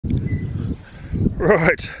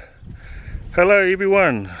Right, hello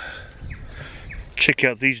everyone. Check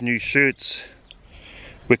out these new shirts,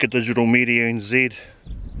 Wicked Digital Media NZ.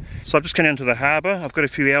 So I've just come down to the harbour. I've got a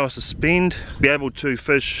few hours to spend, be able to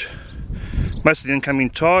fish most of the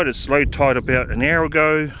incoming tide. It's low tide about an hour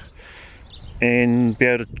ago, and be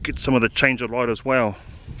able to get some of the change of light as well.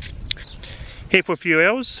 Here for a few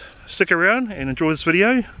hours. Stick around and enjoy this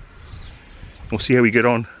video. We'll see how we get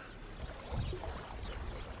on.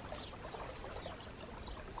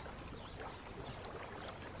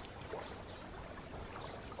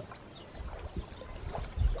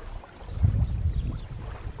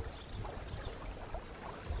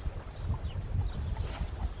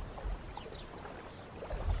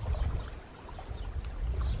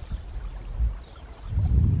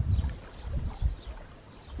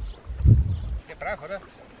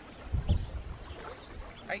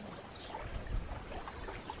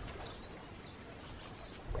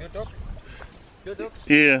 Good dog?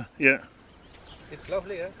 Yeah. It's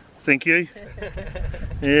lovely, eh? Thank you.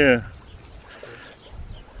 Yeah.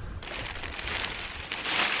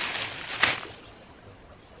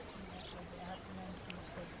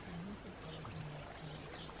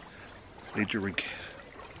 Ledger rig.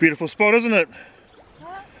 Beautiful spot, isn't it?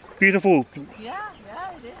 Huh? Beautiful. Yeah,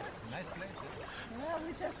 it is. Nice place. Yeah,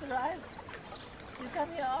 we just arrived. You come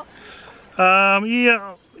here often?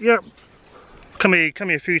 Yeah. Come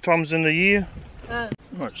here a few times in the year.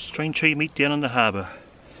 Right, strange tree meet down in the harbour.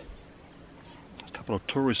 A couple of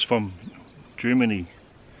tourists from Germany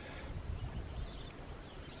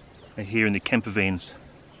are here in the camper vans,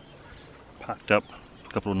 parked up for a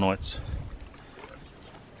couple of nights.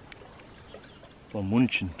 From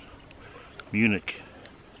München, Munich.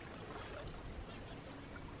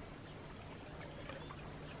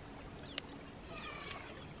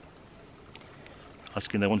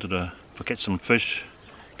 Asking they wanted to catch some fish,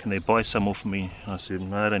 can they buy some off me? I said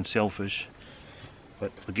no, I don't sell fish,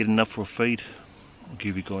 but if I get enough for a feed, I'll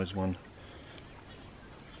give you guys one.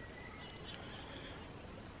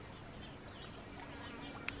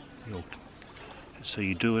 That's how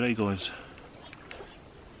you do it, eh guys?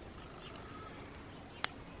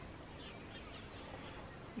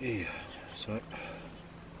 Yeah, so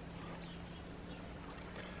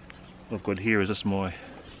what I've got here is just my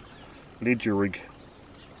ledger rig.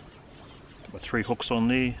 Got my 3 hooks on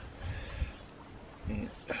there. Yeah.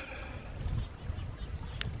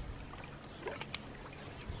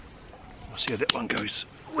 We'll see how that one goes.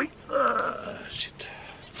 Wait, shit.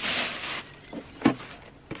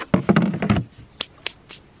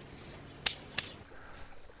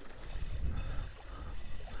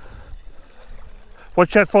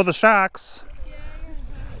 Watch out for the sharks.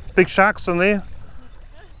 Big sharks in there.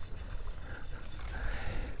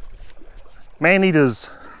 Man eaters.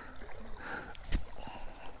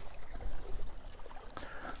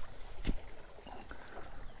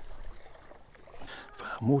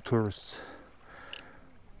 More tourists.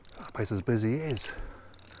 The place is busy as.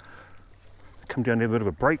 Come down there a bit of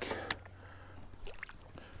a break.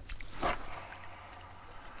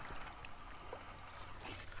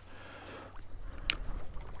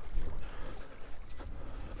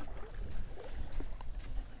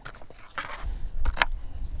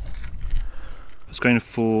 I was going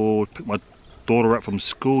to pick my daughter up from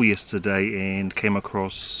school yesterday and came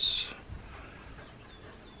across,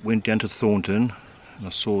 went down to Thornton and I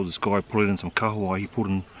saw this guy pulling in some kahawai. He pulled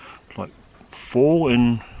in like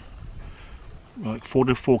 4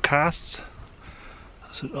 to 4 casts.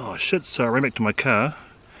 I said, oh shit, so I ran back to my car,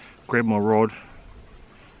 grabbed my rod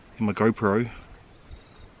and my GoPro.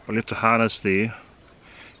 I left the harness there,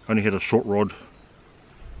 only had a short rod,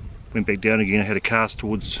 went back down again. I had a cast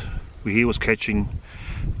towards where he was catching,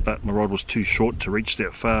 but my rod was too short to reach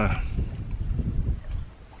that far,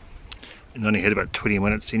 and I only had about 20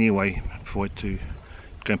 minutes anyway before I had to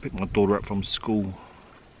go and pick my daughter up from school.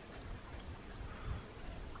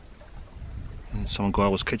 And some guy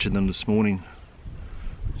was catching them this morning,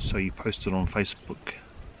 so he posted on Facebook,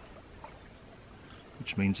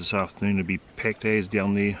 which means this afternoon it'll be packed as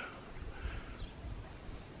down there.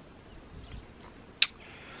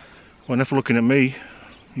 Well, enough looking at me.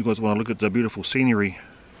 You guys want to look at the beautiful scenery.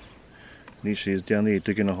 There she is down there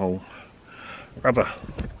digging a hole. Rubber,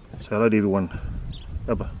 say hello to everyone.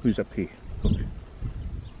 Rubber, who's up here? Look.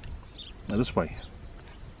 Now this way.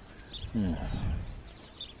 There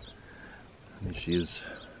she is.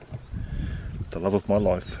 The love of my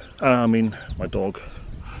life. I mean, my dog.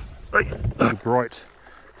 Bright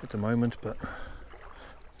at the moment, but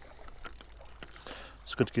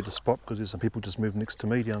it's good to get a spot because there's some people just moving next to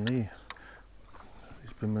me down there.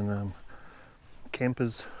 These women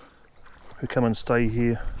campers who come and stay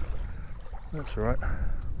here That's all right.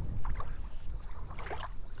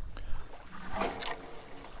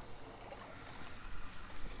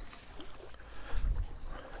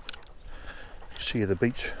 See the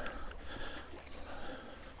beach.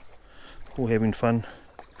 All having fun.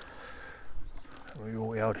 We're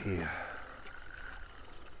all out here.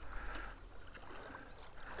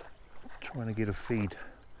 Trying to get a feed.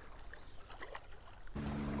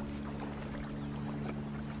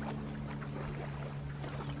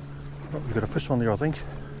 Oh, we've got a fish on there, I think.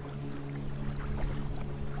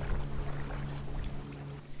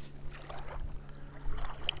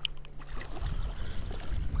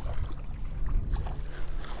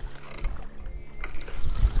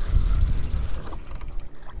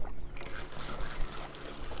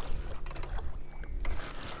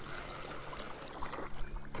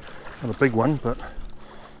 Not a big one, but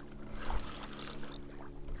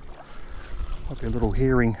might be a little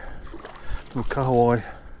herring, little kahawai.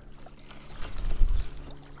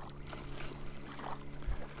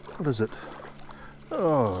 What is it?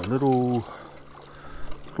 Oh, little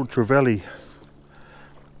trevally.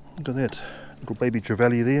 Look at that, little baby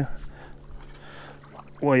trevally there.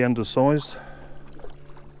 Way undersized.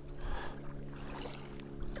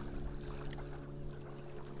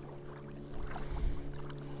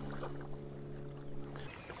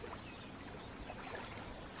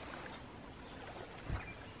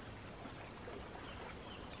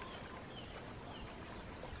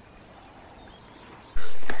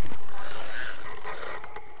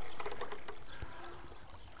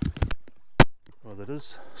 Oh, that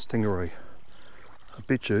is stingray. I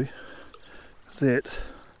bet you that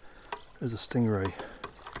is a stingray.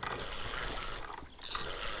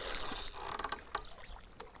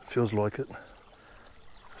 Feels like it.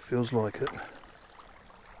 Feels like it.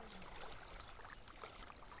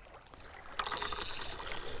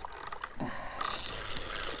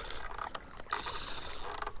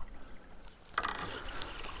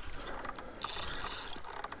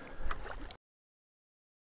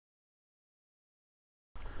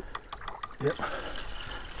 Yep.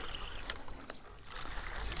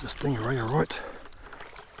 It's a stingray, alright.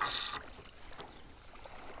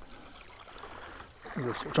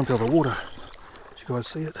 Let's jump out of the water. Did you guys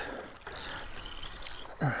see it?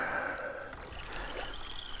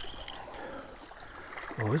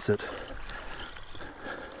 Oh, is it?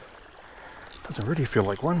 Doesn't really feel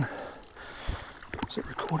like one. Is it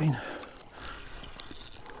recording?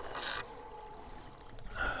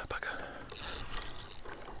 Bugger.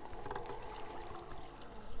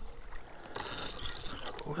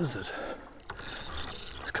 What is it?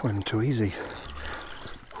 It's coming too easy.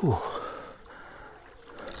 Whew.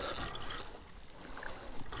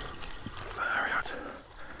 Far out.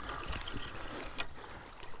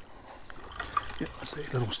 Yep, that's a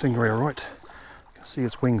little stingray, alright. You can see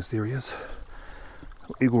its wings, there he is.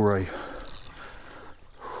 Little eagle ray.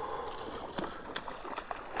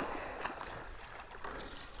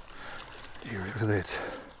 There, look at that.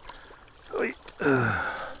 Oi,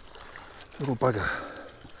 little bugger.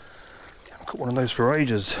 Haven't caught one of those for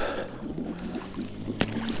ages.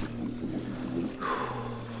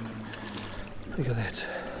 Look at that.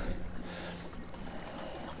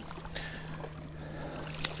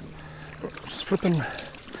 Just flipping.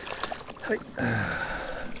 Hey.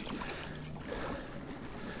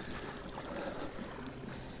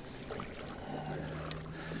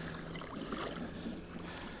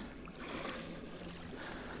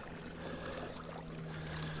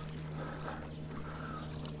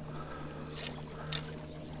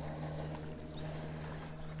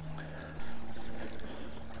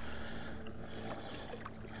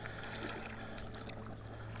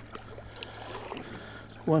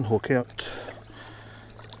 One hook out,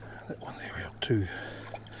 that one there out too.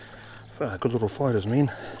 Good little fighters, mean,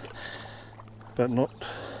 but not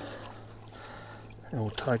our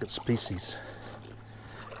target species.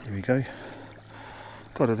 Here we go,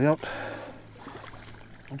 got it out.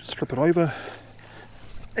 I'll just flip it over.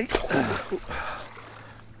 Hey.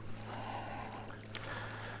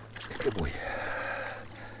 Good boy.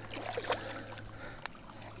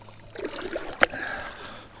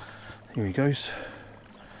 Here he goes.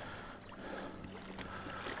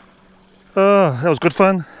 Oh, that was good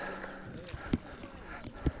fun.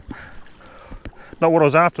 Not what I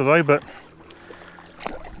was after though, but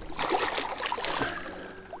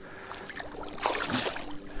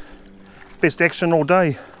best action all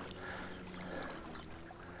day.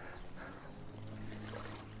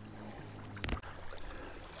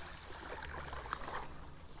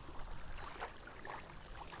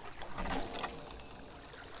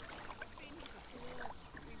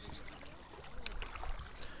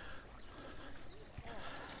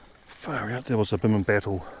 Far out, there was a bimming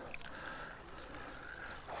battle.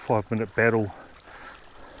 A 5-minute battle.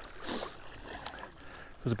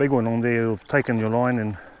 There's a big one on there of taking your line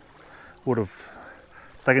and would have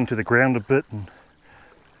dug into the ground a bit, and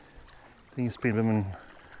then you spend bimming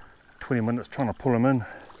 20 minutes trying to pull them in.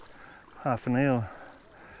 Half an hour.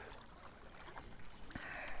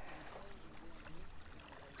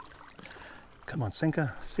 Come on,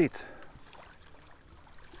 sinker, set.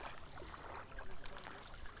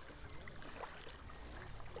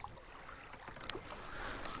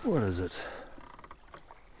 What is it?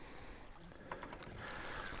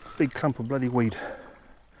 Big clump of bloody weed.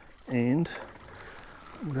 And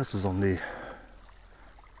what else is on there?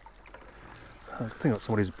 I think that's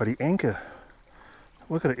somebody's bloody anchor.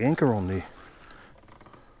 Look at an anchor on there.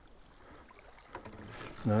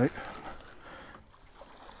 No.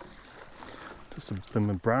 Just some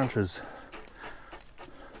blooming branches.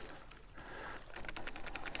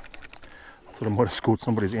 I thought I might have scored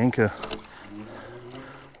somebody's anchor.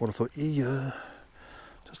 What I thought, yeah,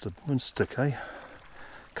 just a moon stick, eh?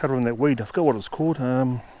 Covering that weed. I forgot what it's called. I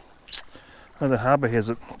know the Harbour has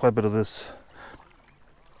it, quite a bit of this.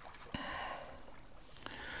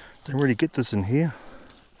 Don't really get this in here.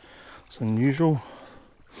 It's unusual.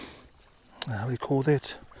 How do you call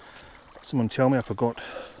that? Someone tell me, I forgot.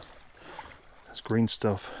 It's green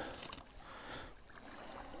stuff.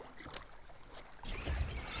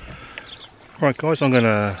 Right guys, I'm going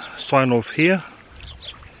to sign off here.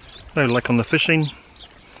 No luck on the fishing.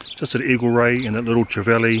 Just at Eagle Ray and that little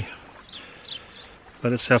trevally.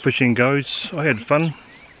 But that's how fishing goes. I had fun.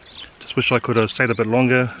 Just wish I could have stayed a bit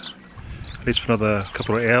longer. At least for another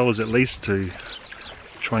couple of hours at least to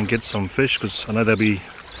try and get some fish, because I know they'll be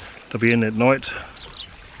in at night.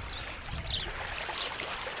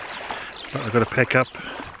 But I've got to pack up.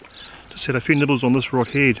 Just had a few nibbles on this right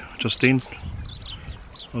here just then.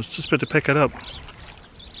 I was just about to pack it up.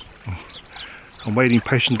 I'm waiting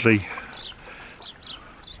patiently,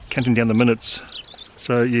 counting down the minutes.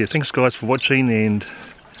 So yeah, thanks guys for watching, and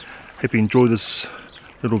hope you enjoy this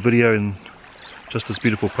little video and just this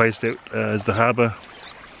beautiful place that is the Harbour.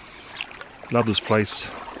 Love this place.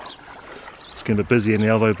 It's getting a bit busier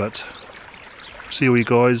now though, but see you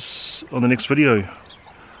guys on the next video.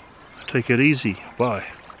 Take it easy. Bye.